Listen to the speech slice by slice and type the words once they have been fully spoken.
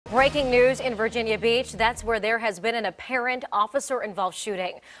Breaking news in Virginia Beach. That's where there has been an apparent officer-involved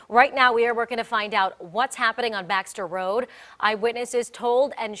shooting. Right now, we are working to find out what's happening on Baxter Road. Eyewitnesses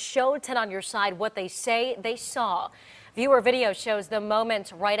told and showed 10 on your side what they say they saw. Viewer video shows the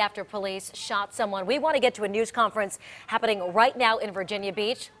moments right after police shot someone. We want to get to a news conference happening right now in Virginia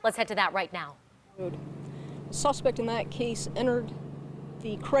Beach. Let's head to that right now. The suspect in that case entered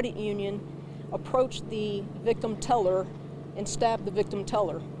the credit union, approached the victim teller, and stabbed the victim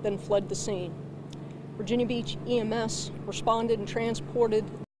teller, then fled the scene. Virginia Beach EMS responded and transported.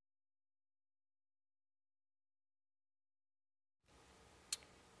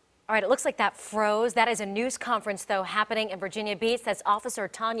 All right, it looks like that froze. That is a news conference, though, happening in Virginia Beach. That's Officer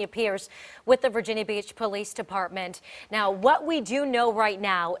Tanya Pierce with the Virginia Beach Police Department. Now, what we do know right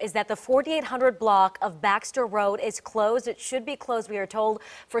now is that the 4800 block of Baxter Road is closed. It should be closed, we are told,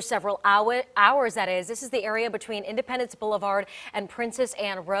 for several hours, that is. This is the area between Independence Boulevard and Princess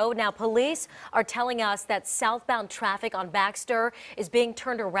Anne Road. Now, police are telling us that southbound traffic on Baxter is being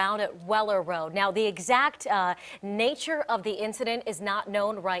turned around at Weller Road. Now, the exact nature of the incident is not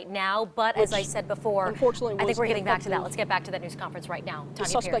known right now. But as I said before, unfortunately, I think we're getting back to that. Let's get back to that news conference right now. The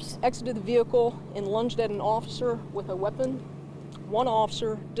suspect exited the vehicle and lunged at an officer with a weapon. One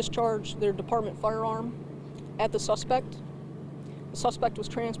officer discharged their department firearm at the suspect. The suspect was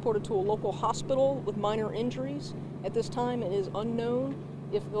transported to a local hospital with minor injuries. At this time, it is unknown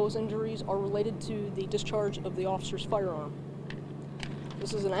if those injuries are related to the discharge of the officer's firearm.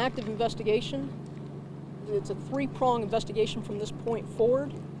 This is an active investigation. It's a three-pronged investigation from this point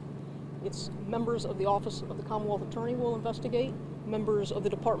forward. It's members of the Office of the Commonwealth Attorney will investigate, members of the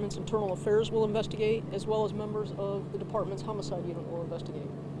Department's Internal Affairs will investigate, as well as members of the Department's Homicide Unit will investigate.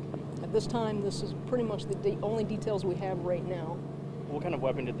 At this time, this is pretty much the only details we have right now. What kind of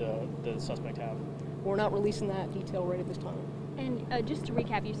weapon did the suspect have? We're not releasing that detail right at this time. And just to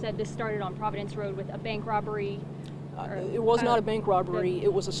recap, you said this started on Providence Road with a bank robbery. It was not a bank robbery,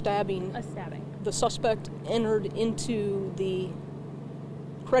 it was a stabbing. A stabbing. The suspect entered into the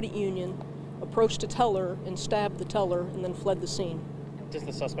credit union, approached a teller and stabbed the teller and then fled the scene. Does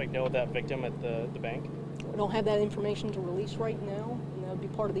the suspect know that victim at the bank? We don't have that information to release right now, and that would be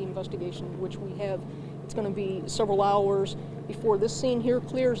part of the investigation, which we have. It's going to be several hours before this scene here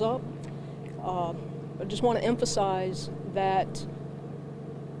clears up. I just want to emphasize that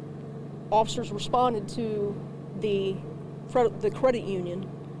officers responded to the credit union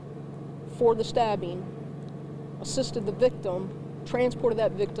for the stabbing, assisted the victim, transported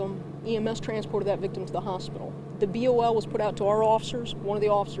that victim, EMS transported that victim to the hospital. The BOL was put out to our officers. One of the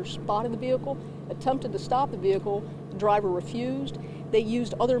officers spotted the vehicle, attempted to stop the vehicle. The driver refused. They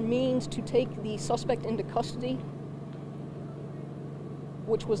used other means to take the suspect into custody,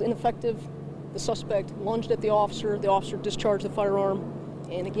 which was ineffective. The suspect lunged at the officer discharged the firearm,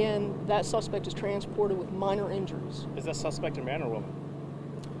 and again, that suspect is transported with minor injuries. Is that suspect a man or woman?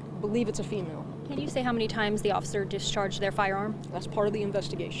 I believe it's a female. Can you say how many times the officer discharged their firearm? That's part of the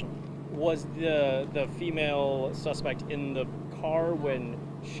investigation. Was the female suspect in the car when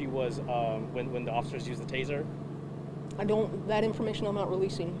she was when the officers used the taser? That information I'm not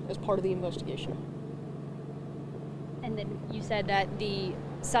releasing as part of the investigation. And then you said that the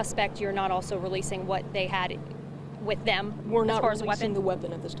suspect, you're not also releasing what they had with them. We're not as far as releasing the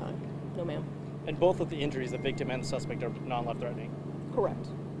weapon at this time. No, ma'am. And both of the injuries, the victim and the suspect, are non-life-threatening? Correct.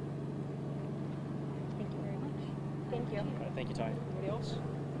 Thank you very much. Thank you. Okay, thank you, Tanya. Anybody else?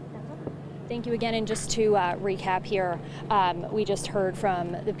 Thank you again, and just to recap here, we just heard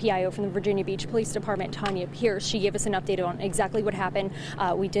from the PIO from the Virginia Beach Police Department, Tanya Pierce. She gave us an update on exactly what happened.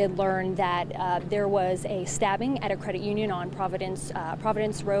 We did learn that there was a stabbing at a credit union on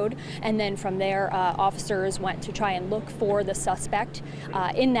Providence Road, and then from there, officers went to try and look for the suspect.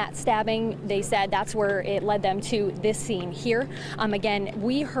 In that stabbing, they said that's where it led them to this scene here. Again,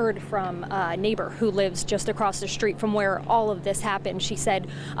 we heard from a neighbor who lives just across the street from where all of this happened. She said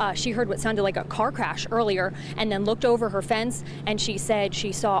she heard what sounded like a car crash earlier, and then looked over her fence, and she said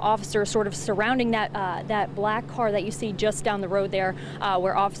she saw officers sort of surrounding that black car that you see just down the road there,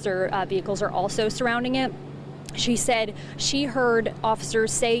 where officer vehicles are also surrounding it. She said she heard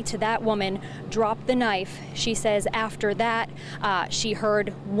officers say to that woman, "Drop the knife." She says after that, she heard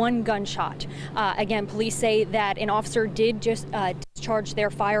one gunshot. Again, police say that an officer did just discharge their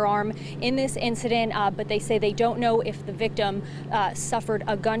firearm in this incident, but they say they don't know if the victim suffered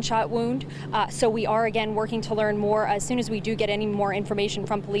a gunshot wound. So we are again working to learn more. As soon as we do get any more information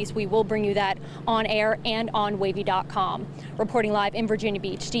from police, we will bring you that on air and on wavy.com. Reporting live in Virginia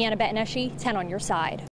Beach, Deanna Bettineschi, 10 on your side.